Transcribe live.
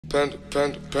Panda.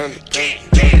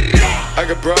 I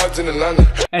got broads in Atlanta.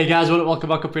 Hey guys, welcome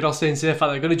back up. You're all staying safe.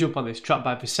 I'm going to jump on this track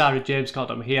by Versari James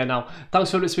called I'm Here Now.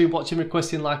 Thanks for watching,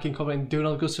 requesting, liking, commenting, doing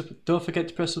all the good stuff. Don't forget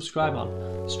to press subscribe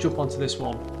on. Let's jump onto this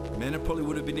one. Man, it probably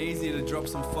would have been easier to drop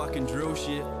some fucking drill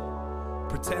shit.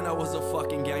 Pretend I was a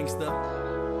fucking gangster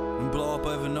and blow up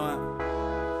overnight.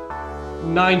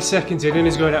 9 seconds in and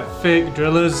he's going at fake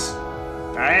drillers.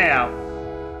 Damn.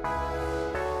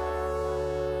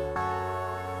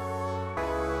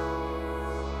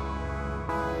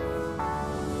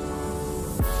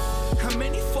 How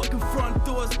many fucking front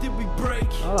doors did we break?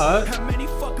 Alright. How many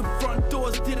fucking front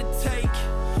doors did it take?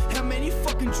 How many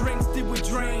fucking drinks did we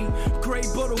drain? Grey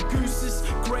bottle gooses,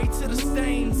 grey to the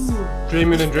stains.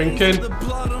 Dreaming and drinking. The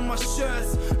blood on my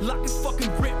shirts, like it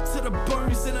fucking ripped to the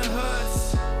bones and it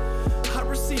hurts. I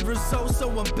received results, so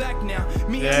I'm back now.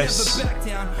 Me, yes. I never back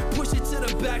down. Push it to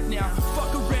the back now.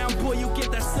 Fuck around, boy, you'll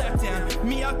get that slap down.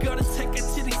 Me, I gotta take it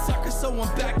to these suckers, so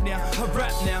I'm back now. I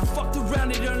rap now. Fucked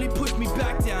around, it only pushed me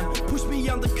back down. Push me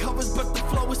under covers, but the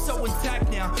flow is so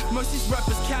intact now. Most these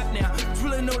rappers cap now.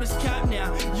 Drilling all this cap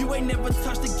now. You ain't never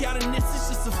touched a gat in this, it's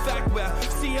just a fact. Well,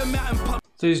 see him out in public.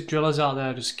 These drillers out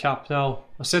there just cap now.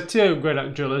 I said to you, great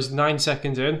at drillers, 9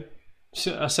 seconds in.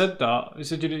 I said that. I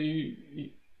said,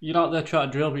 you're out there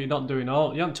trying to drill, but you're not doing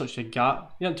all. You haven't touched a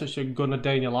gat. You haven't touched a gun a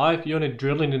day in your life. You're only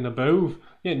drilling in the booth.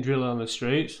 You ain't drilling on the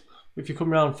streets. If you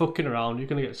come around fucking around, you're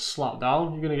going to get slapped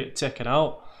down. You're going to get taken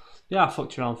out. Yeah, I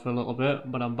fucked around for a little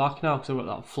bit, but I'm back now because I've got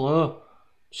that flow.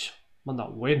 Man,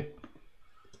 that win.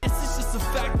 It's just a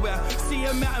fact where see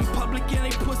him out in public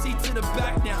and they pussy to the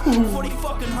back now. 40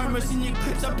 fucking homers in your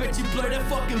clips, I bet you blow their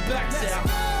fucking backs out.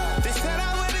 They said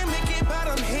I wouldn't make it, but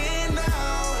I'm here now.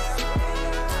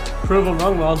 Prove I'm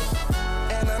wrong, man.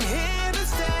 And I'm here to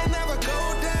stay, never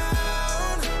go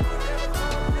down.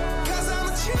 Cause I'm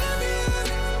a champion.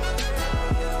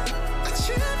 A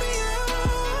champion.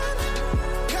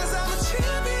 Cause I'm a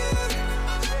champion.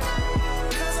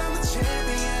 Cause I'm a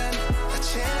champion. A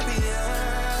champion.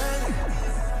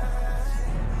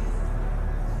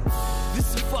 This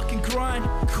is a fucking grind.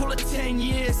 Call it 10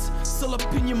 years. Still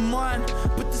up in your mind,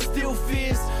 but there's still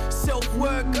fears.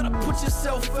 Self-work, gotta put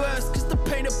yourself first. Cause the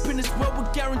pain up in this world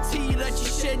will guarantee you that you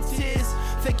shed tears.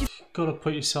 Thank you. Gotta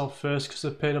put yourself first because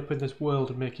the pain up in this world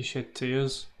will make you shed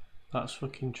tears. That's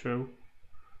fucking true.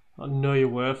 I know your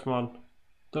worth, man.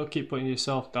 Don't keep putting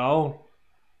yourself down.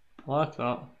 I like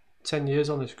that. 10 years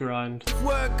on this grind.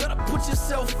 Work, gotta put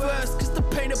yourself first. Cause the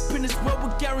pain up in this world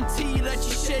will guarantee you that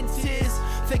you shed tears.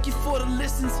 Thank you for the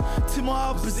listens to my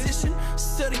opposition.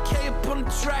 30K up on the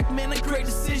track, man, a great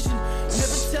decision.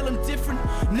 Never tell them different,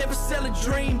 never sell a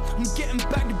dream. I'm getting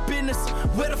back to business,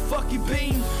 where the fuck you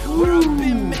been? Where I've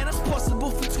been, man, that's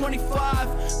possible for 25.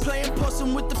 Playing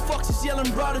possum with the foxes, yelling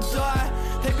ride or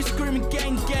die. They be screaming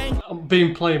gang gang. I've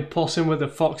been playing possum with the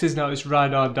foxes, now it's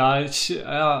ride or die.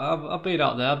 I've been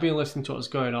out there, I've been listening to what's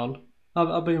going on.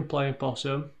 I've been playing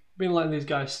possum, been letting these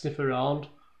guys sniff around,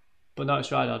 but now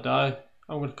it's ride or die.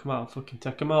 I'm gonna come out and fucking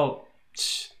take them out.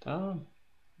 Damn,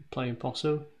 playing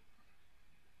possum,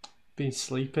 been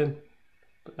sleeping,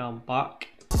 but now I'm back.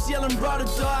 Just yelling ride or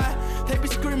die. They be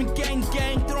screaming gang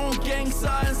gang, throwing gang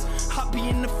signs. Happy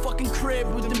in the fucking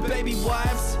crib with them baby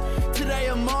wives. Today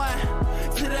I might,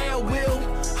 today I will.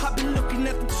 I've been looking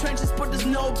at the trenches, but there's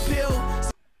no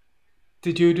appeal.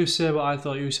 Did you just say what I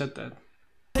thought you said then?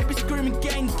 They be screaming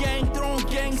gang gang, throwing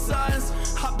gang signs.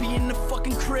 Happy in the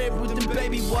fucking crib with them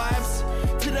baby wives.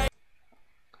 Today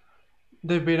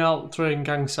they've been out throwing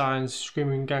gang signs,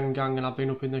 screaming gang gang, and I've been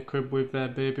up in the crib with their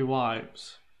baby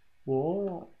wives.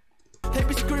 What? they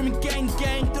be screaming gang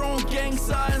gang, throwing gang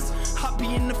signs.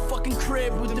 Happy in the fucking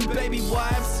crib with them baby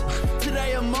wives.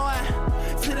 Today I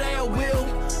might, today I will.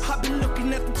 I've been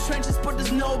looking at the trenches, but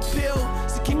there's no appeal.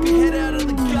 So keep your head out of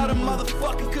the gutter,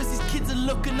 motherfucker. Cause these kids are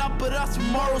looking up at us for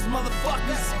morals,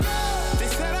 motherfuckers. They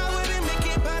said I wouldn't make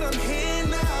it, but I'm here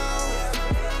now.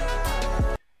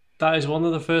 That is one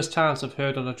of the first times I've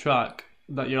heard on a track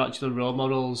that you're actually role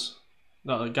models.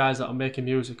 That the guys that are making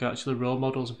music are actually role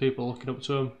models and people looking up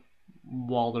to them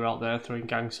while they're out there throwing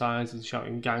gang signs and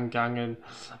shouting gang gang and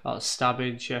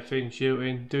stabbing, chefing,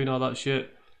 shooting, doing all that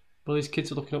shit. But these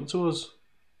kids are looking up to us.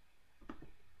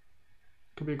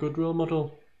 Could be a good role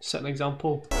model, set an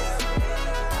example.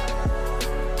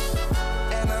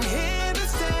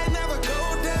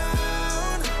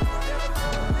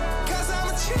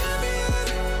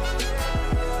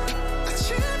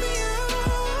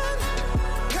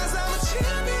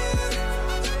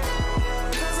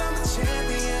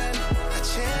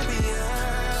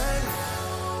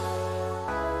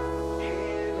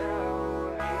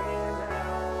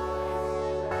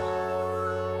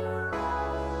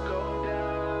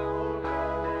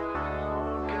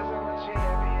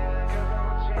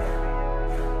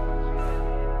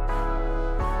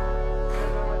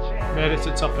 Made it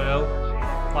to top of the hill,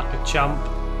 like a champ.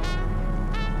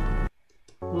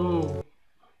 Woo.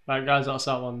 Right guys, that's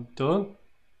that one done.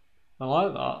 I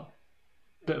like that.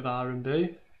 Bit of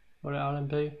R&B. What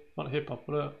R&B? Not hip hop,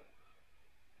 was it?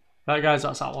 Right guys,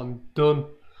 that's that one done.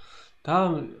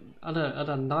 Damn, had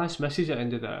a nice message at the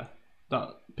end of there.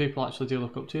 That people actually do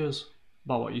look up to us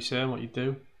about what you say and what you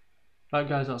do. Right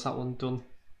guys, that's that one done.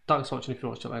 Thanks for watching if you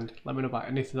watched till the end. Let me know about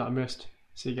anything that I missed.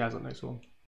 See you guys at the next one.